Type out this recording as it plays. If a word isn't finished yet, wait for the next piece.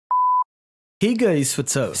Hey guys,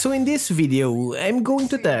 what's up? So in this video, I'm going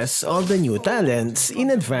to test all the new talents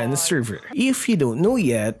in Advanced Server. If you don't know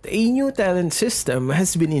yet, a new talent system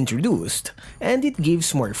has been introduced, and it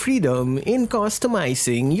gives more freedom in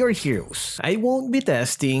customizing your heroes. I won't be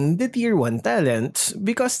testing the Tier 1 talents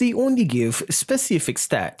because they only give specific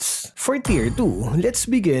stats. For Tier 2, let's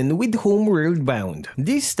begin with Homeward Bound.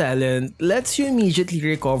 This talent lets you immediately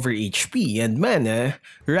recover HP and mana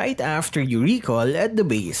right after you recall at the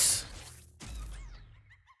base.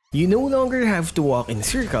 You no longer have to walk in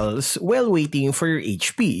circles while waiting for your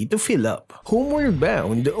HP to fill up. Homeward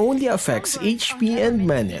Bound only affects HP and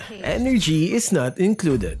mana. Energy is not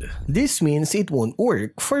included. This means it won't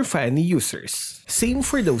work for fanny users. Same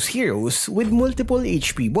for those heroes with multiple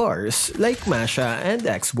HP bars like Masha and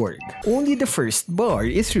Xborg. Only the first bar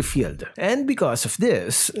is refilled. And because of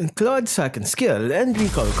this, Claude's second skill and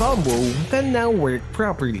recall combo can now work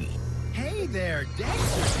properly. Hey there,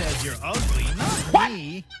 Dexter says you're ugly, not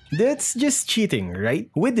me. That's just cheating,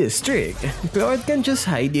 right? With this trick, Claude can just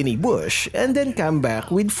hide in a bush and then come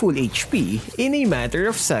back with full HP in a matter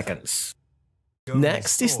of seconds.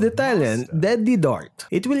 Next is the talent Deadly Dart.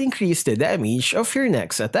 It will increase the damage of your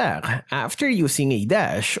next attack after using a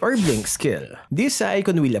dash or blink skill. This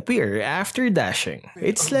icon will appear after dashing.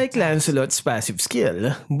 It's like Lancelot's passive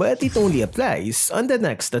skill, but it only applies on the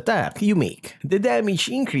next attack you make. The damage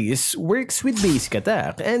increase works with basic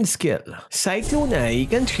attack and skill. Cyclone Eye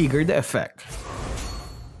can trigger the effect.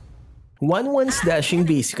 Once dashing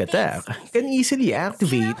basic attack can easily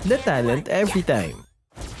activate the talent every time.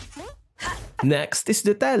 Next is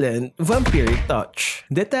the talent Vampiric Touch.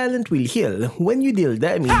 The talent will heal when you deal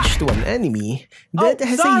damage to an enemy that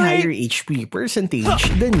has a higher HP percentage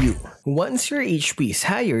than you. Once your HP is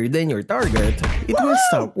higher than your target, it will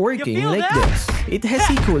stop working like this. It has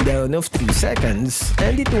a cooldown of 3 seconds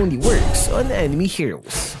and it only works on enemy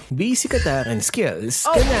heroes. Basic attack and skills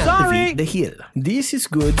can activate the heal. This is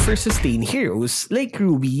good for sustained heroes like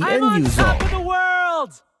Ruby and Yuzong.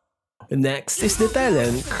 Next is the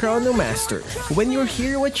talent Chrono Master. When your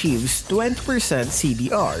hero achieves 20%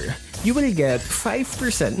 CDR, you will get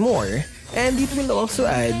 5% more, and it will also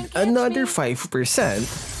add another 5%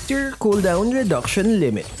 to your cooldown reduction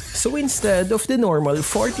limit. So instead of the normal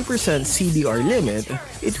 40% CDR limit,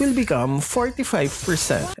 it will become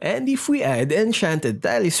 45%. And if we add Enchanted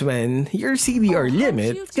Talisman, your CDR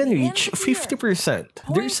limit can reach 50%.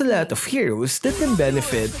 There's a lot of heroes that can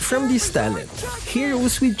benefit from this talent.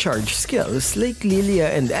 Heroes with charge skills like Lilia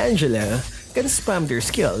and Angela can spam their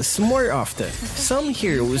skills more often. Some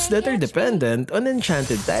heroes that are dependent on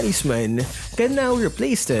Enchanted Talisman can now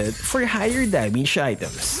replace it for higher damage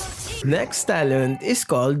items. Next talent is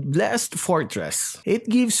called Blast Fortress. It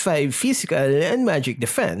gives 5 physical and magic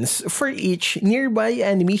defense for each nearby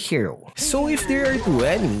enemy hero. So if there are 2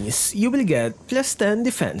 enemies, you will get plus 10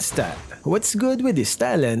 defense stat. What's good with this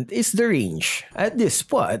talent is the range. At this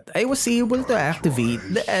spot, I was able to activate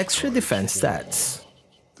the extra defense stats.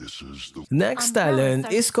 Next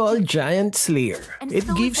talent is called Giant Slayer. It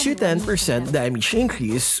gives you 10% damage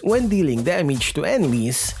increase when dealing damage to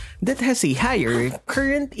enemies that has a higher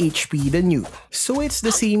current HP than you. So it's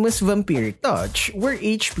the same as Vampiric Touch, where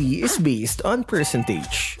HP is based on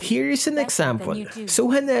percentage. Here is an example. So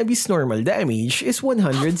Hanabi's normal damage is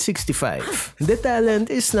 165. The talent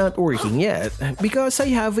is not working yet because I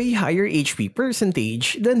have a higher HP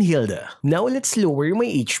percentage than Hilda. Now let's lower my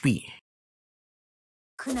HP.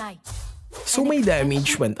 So my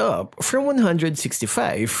damage went up from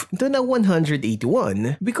 165 to now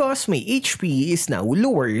 181 because my HP is now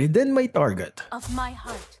lower than my target.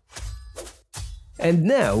 And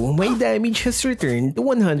now, my damage has returned to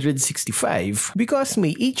 165 because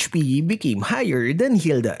my HP became higher than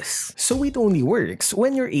Hilda's. So it only works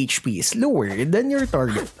when your HP is lower than your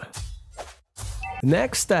target.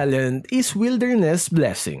 Next talent is Wilderness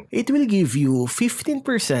Blessing. It will give you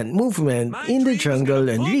 15% movement in the jungle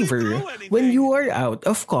and river when you are out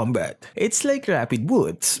of combat. It's like Rapid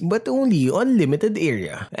Boots, but only on limited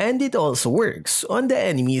area. And it also works on the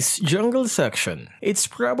enemy's jungle section. It's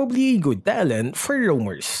probably a good talent for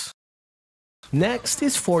roamers. Next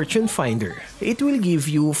is Fortune Finder. It will give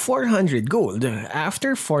you 400 gold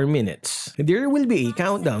after 4 minutes. There will be a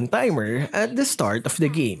countdown timer at the start of the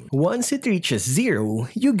game. Once it reaches 0,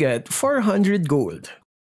 you get 400 gold.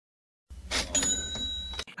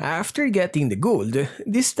 After getting the gold,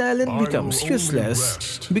 this talent becomes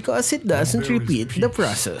useless because it doesn't repeat the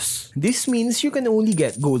process. This means you can only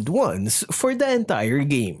get gold once for the entire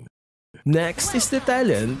game. Next is the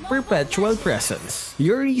talent Perpetual Presence.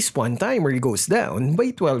 Your respawn timer goes down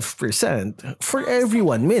by 12% for every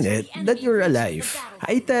 1 minute that you're alive.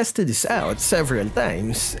 I tested this out several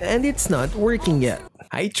times and it's not working yet.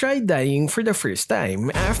 I tried dying for the first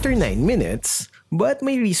time after 9 minutes, but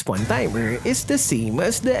my respawn timer is the same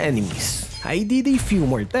as the enemies. I did a few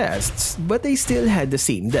more tests, but I still had the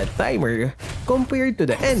same death timer compared to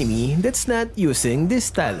the enemy that's not using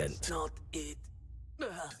this talent.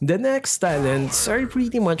 The next talents are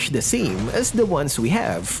pretty much the same as the ones we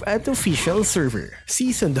have at official server.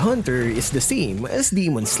 Seasoned Hunter is the same as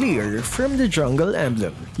Demon Slayer from the Jungle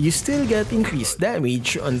Emblem. You still get increased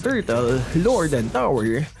damage on Turtle, Lord, and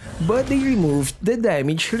Tower, but they removed the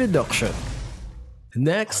damage reduction.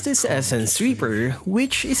 Next is Essence Reaper,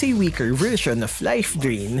 which is a weaker version of Life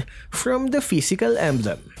Drain from the physical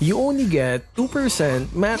emblem. You only get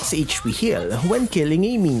 2% max HP heal when killing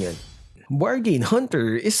a minion. Bargain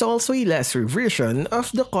Hunter is also a lesser version of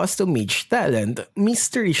the custom mage talent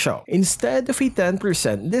Mystery Shop. Instead of a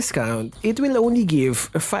 10% discount, it will only give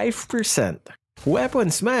 5%.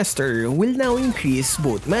 Weapons Master will now increase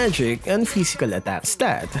both magic and physical attack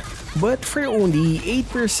stat, but for only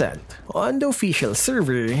 8%. On the official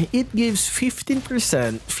server, it gives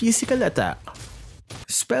 15% physical attack.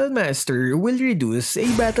 Spellmaster will reduce a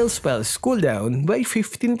battle spell's cooldown by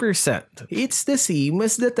 15%. It's the same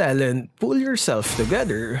as the talent Pull Yourself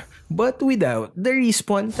Together, but without the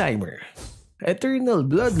respawn timer. Eternal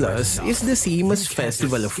Bloodlust is the same as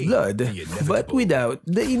Festival of Blood, but without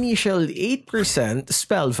the initial 8%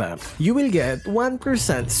 spell vamp. You will get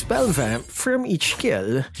 1% spell vamp from each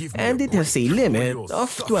kill, and it has a limit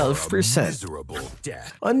of 12%.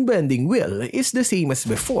 Unbending Will is the same as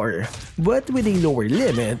before, but with a lower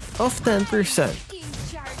limit of 10%.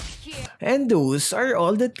 And those are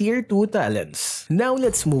all the Tier 2 talents. Now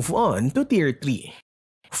let's move on to Tier 3.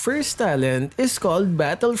 First talent is called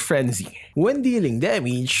Battle Frenzy. When dealing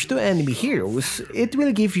damage to enemy heroes, it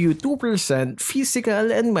will give you 2%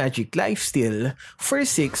 physical and magic lifesteal for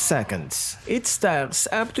 6 seconds. It stacks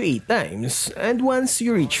up to 8 times, and once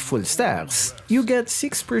you reach full stacks, you get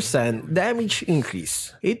 6% damage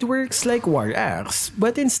increase. It works like War Axe,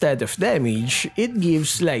 but instead of damage, it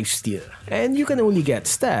gives lifesteal. And you can only get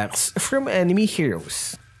stacks from enemy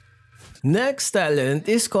heroes. Next talent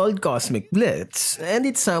is called Cosmic Blitz, and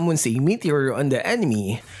it summons a meteor on the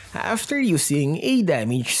enemy after using a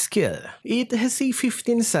damage skill. It has a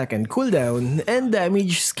 15-second cooldown and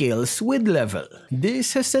damage scales with level.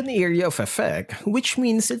 This has an area of effect, which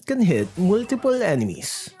means it can hit multiple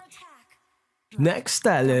enemies. Next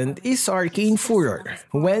talent is Arcane Furor.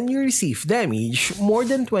 When you receive damage more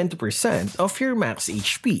than 20% of your max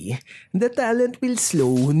HP, the talent will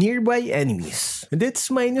slow nearby enemies. That's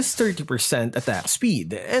minus 30% attack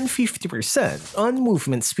speed and 50% on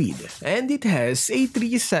movement speed, and it has a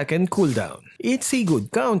 3-second cooldown. It's a good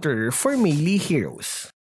counter for melee heroes.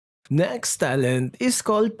 Next talent is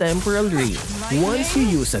called Temporal Reign. Once you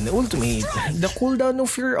use an ultimate, the cooldown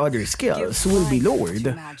of your other skills will be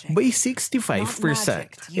lowered by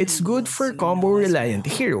 65%. It's good for combo-reliant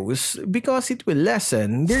heroes because it will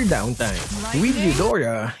lessen their downtime. With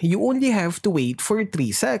Eudora, you only have to wait for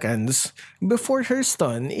 3 seconds before her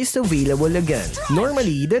stun is available again.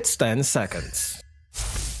 Normally, that's 10 seconds.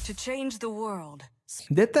 To change the world.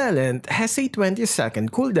 The talent has a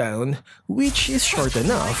 20-second cooldown, which is short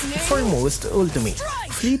enough for most ultimates.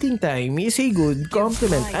 Fleeting Time is a good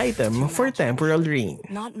complement item for Temporal Reign.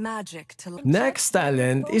 Next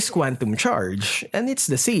talent is Quantum Charge, and it's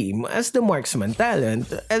the same as the Marksman talent,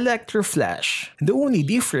 Electro Flash. The only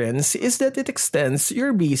difference is that it extends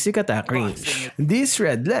your basic attack range. This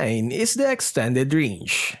red line is the extended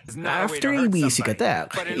range. After a basic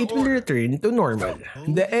attack, it will return to normal.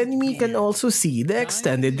 The enemy can also see the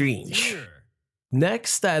extended range.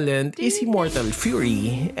 Next talent is Immortal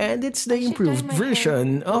Fury, and it's the improved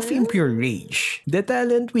version of Impure Rage. The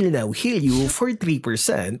talent will now heal you for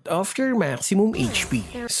 3% of your maximum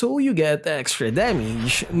HP, so you get extra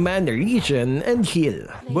damage, mana regen, and heal.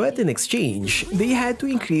 But in exchange, they had to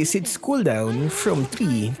increase its cooldown from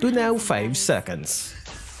 3 to now 5 seconds.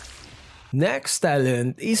 Next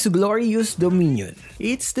talent is Glorious Dominion.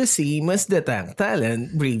 It's the same as the tank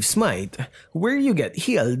talent Brave Smite, where you get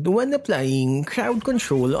healed when applying crowd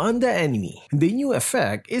control on the enemy. The new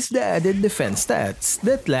effect is the added defense stats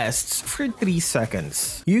that lasts for 3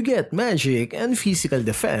 seconds. You get magic and physical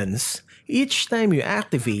defense each time you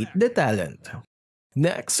activate the talent.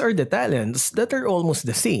 Next are the talents that are almost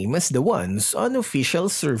the same as the ones on official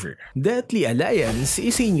server. Deadly Alliance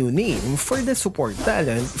is a new name for the support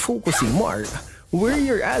talent Focusing Mark, where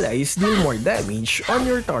your allies deal more damage on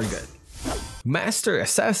your target. Master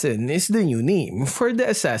Assassin is the new name for the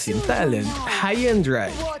assassin talent, High and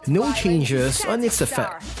Dry. No changes on its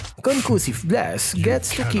effect. Concussive Blast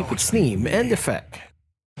gets to keep its name and effect.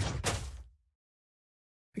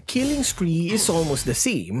 Killing Spree is almost the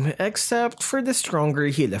same, except for the stronger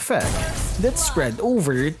heal effect that's spread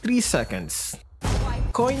over 3 seconds.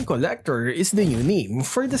 Coin Collector is the new name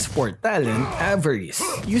for the support talent, Avarice.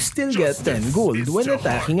 You still get 10 gold when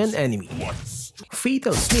attacking an enemy.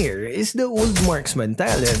 Fatal Sneer is the old marksman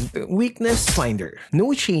talent, Weakness Finder.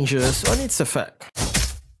 No changes on its effect.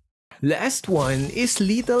 Last one is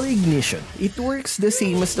Lethal Ignition. It works the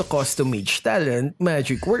same as the custom mage talent,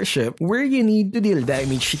 Magic Worship, where you need to deal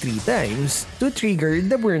damage 3 times to trigger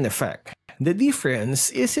the burn effect. The difference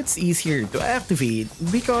is it's easier to activate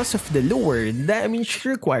because of the lower damage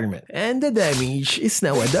requirement, and the damage is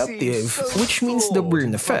now adaptive, which means the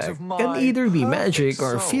burn effect can either be magic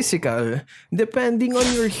or physical depending on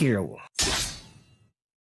your hero.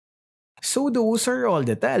 So those are all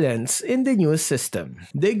the talents in the new system.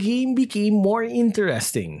 The game became more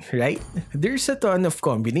interesting, right? There's a ton of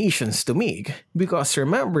combinations to make, because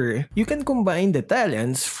remember, you can combine the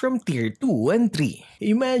talents from tier 2 and 3.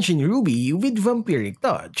 Imagine Ruby with Vampiric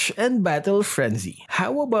Touch and Battle Frenzy.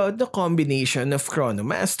 How about the combination of Chrono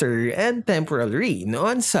Master and Temporal Reign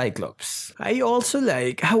on Cyclops? I also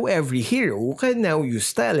like how every hero can now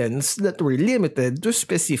use talents that were limited to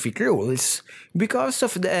specific roles because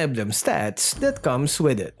of the emblem stats that comes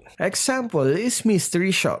with it. Example is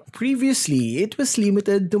Mystery Shop. Previously, it was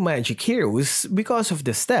limited to magic heroes because of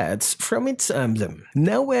the stats from its emblem.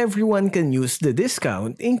 Now everyone can use the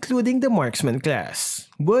discount, including the marksman class.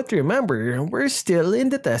 But remember, we're still in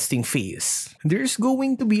the testing phase. There's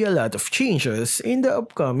going to be a lot of changes in the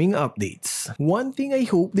upcoming updates. One thing I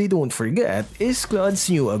hope they don't forget is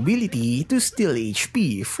Claude's new ability to steal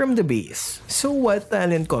HP from the base. So what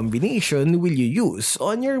talent combination will you use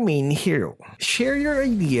on your main hero? Share your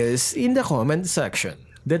ideas in the comment section.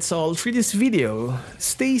 That's all for this video.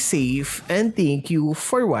 Stay safe and thank you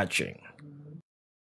for watching.